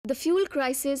The fuel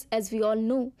crisis, as we all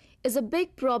know, is a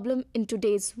big problem in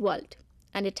today's world,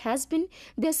 and it has been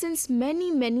there since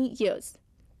many years.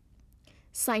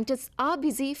 Scientists are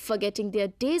busy forgetting their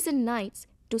days and nights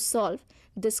to solve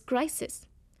this crisis.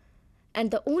 And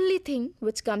the only thing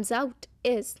which comes out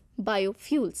is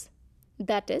biofuels,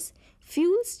 that is,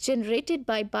 fuels generated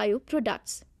by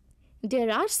bioproducts. There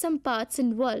are some parts in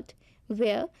the world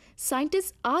where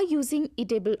scientists are using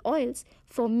edible oils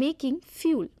for making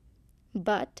fuel.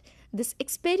 But this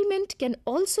experiment can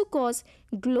also cause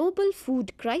global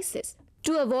food crisis.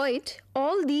 To avoid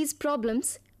all these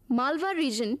problems, Malwa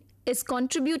region is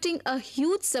contributing a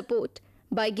huge support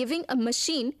by giving a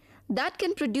machine that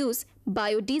can produce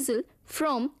biodiesel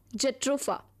from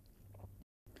Jatropha.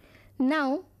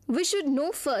 Now, we should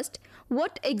know first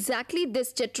what exactly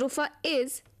this Jatropha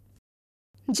is.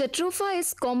 Jatropha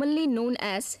is commonly known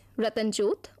as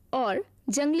Ratanjot or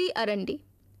Jangli Arandi.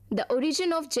 The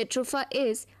origin of Jatropha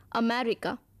is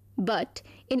America, but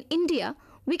in India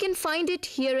we can find it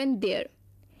here and there.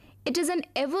 It is an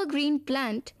evergreen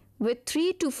plant with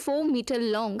 3 to 4 meter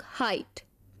long height.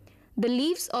 The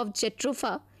leaves of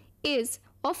Jatropha is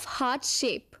of heart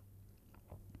shape.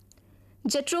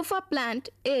 Jatropha plant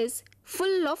is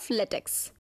full of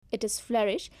latex. It is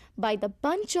flourished by the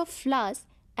bunch of flowers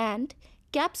and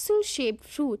capsule-shaped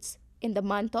fruits in the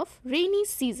month of rainy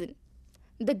season.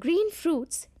 The green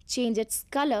fruits change its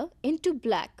color into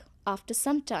black after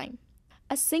some time.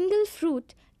 A single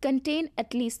fruit contains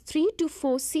at least 3 to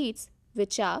 4 seeds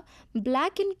which are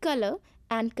black in color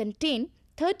and contain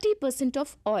 30%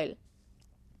 of oil.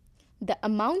 The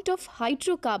amount of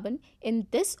hydrocarbon in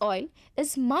this oil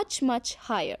is much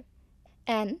higher,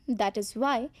 and that is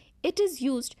why it is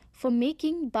used for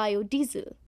making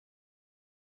biodiesel.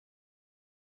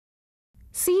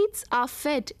 Seeds are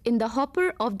fed in the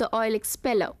hopper of the oil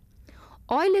expeller.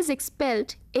 Oil is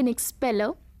expelled in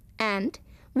expeller and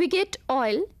we get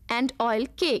oil and oil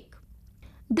cake.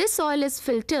 This oil is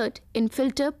filtered in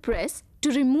filter press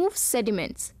to remove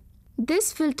sediments.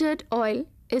 This filtered oil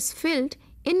is filled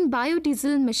in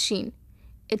biodiesel machine.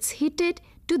 It's heated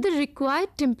to the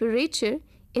required temperature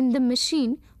in the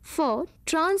machine for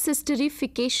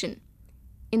transesterification.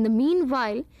 In the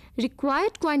meanwhile,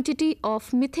 required quantity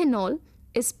of methanol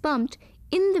is pumped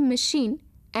in the machine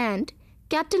and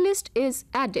catalyst is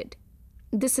added.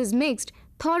 This is mixed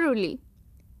thoroughly.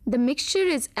 The mixture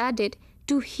is added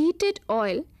to heated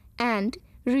oil and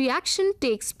reaction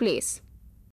takes place.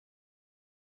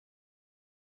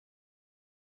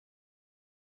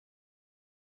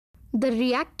 The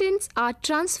reactants are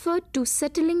transferred to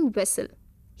settling vessel.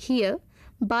 Here,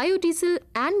 biodiesel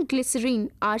and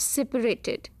glycerine are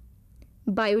separated.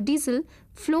 Biodiesel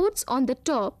floats on the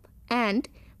top and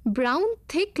brown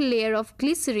thick layer of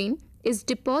glycerine is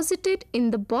deposited in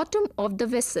the bottom of the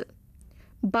vessel.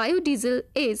 Biodiesel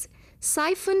is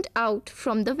siphoned out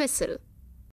from the vessel.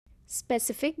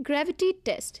 Specific gravity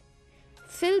test.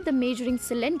 Fill the measuring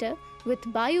cylinder with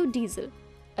biodiesel.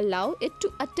 Allow it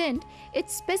to attain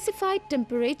its specified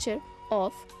temperature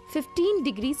of 15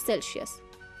 degrees Celsius.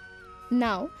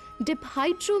 Now dip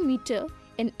hydrometer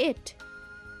in it.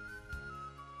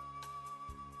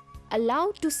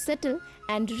 Allow to settle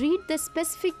and read the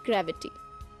specific gravity.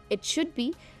 It should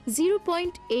be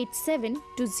 0.87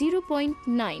 to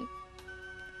 0.9.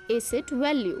 Acid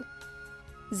value.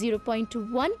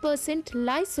 0.1%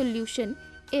 lye solution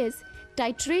is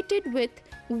titrated with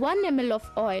 1 ml of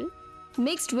oil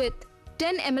mixed with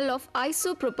 10 ml of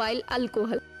isopropyl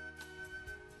alcohol.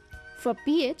 For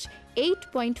pH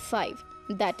 8.5,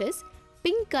 that is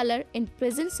pink color in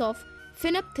presence of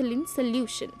phenolphthalein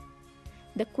solution.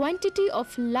 The quantity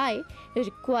of lye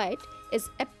required is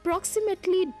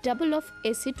approximately double of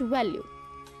acid value.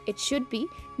 It should be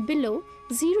below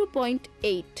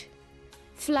 0.8.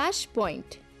 Flash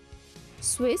point.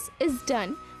 Swiss is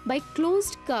done by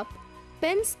closed cup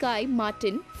Penske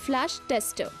Martin flash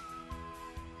tester.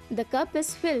 The cup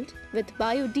is filled with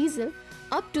biodiesel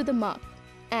up to the mark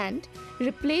and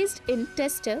replaced in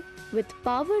tester with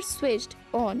power switched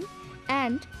on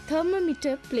and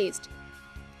thermometer placed.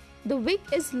 The wick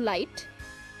is light.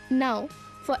 Now,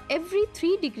 for every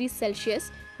 3 degrees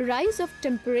Celsius rise of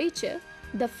temperature,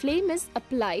 the flame is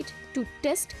applied to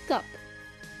test cup.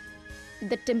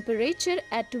 The temperature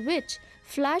at which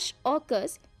flash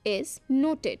occurs is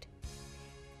noted.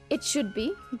 It should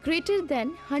be greater than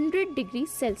 100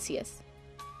 degrees Celsius.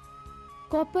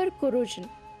 Copper corrosion.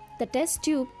 The test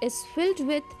tube is filled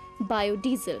with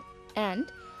biodiesel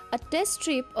and a test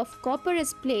strip of copper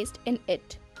is placed in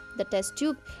it. The test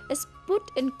tube is put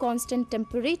in constant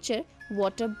temperature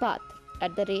water bath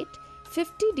at the rate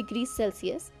 50 degrees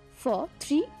Celsius for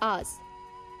 3 hours.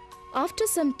 After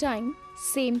some time,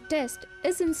 same test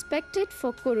is inspected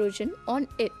for corrosion on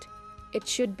it. It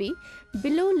should be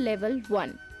below level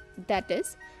 1, that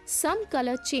is, some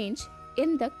color change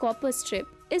in the copper strip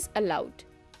is allowed.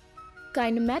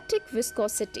 Kinematic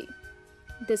viscosity.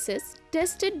 This is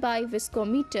tested by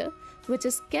viscometer, which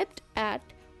is kept at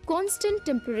constant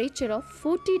temperature of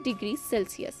 40 degrees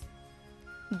Celsius.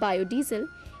 Biodiesel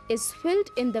is filled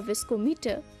in the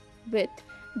viscometer with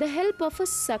the help of a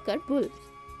sucker bulb.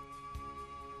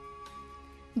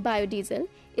 Biodiesel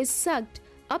is sucked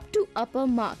up to upper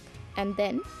mark and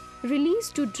then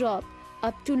released to drop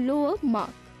up to lower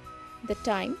mark. The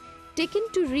time taken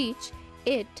to reach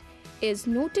it is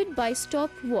noted by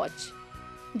stopwatch.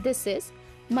 This is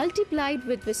multiplied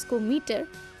with viscometer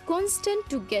constant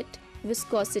to get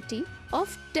viscosity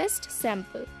of test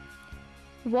sample.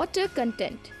 Water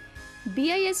content.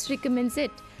 BIS recommends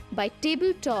it by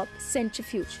tabletop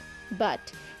centrifuge, but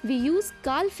we use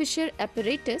Carl Fischer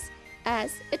apparatus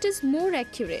as it is more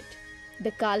accurate.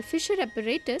 The Carl Fischer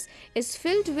apparatus is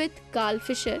filled with Carl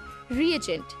Fischer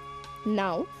reagent.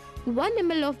 Now 1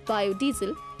 ml of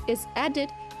biodiesel is added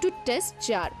to test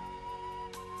jar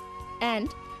and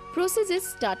process is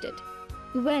started.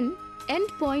 When end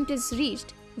point is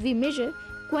reached, we measure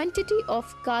quantity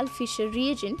of Carl Fischer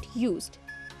reagent used,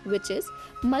 which is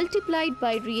multiplied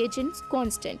by reagent's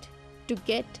constant to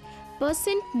get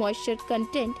percent moisture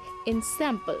content in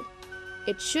sample.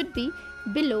 It should be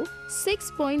below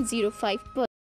 6.05%.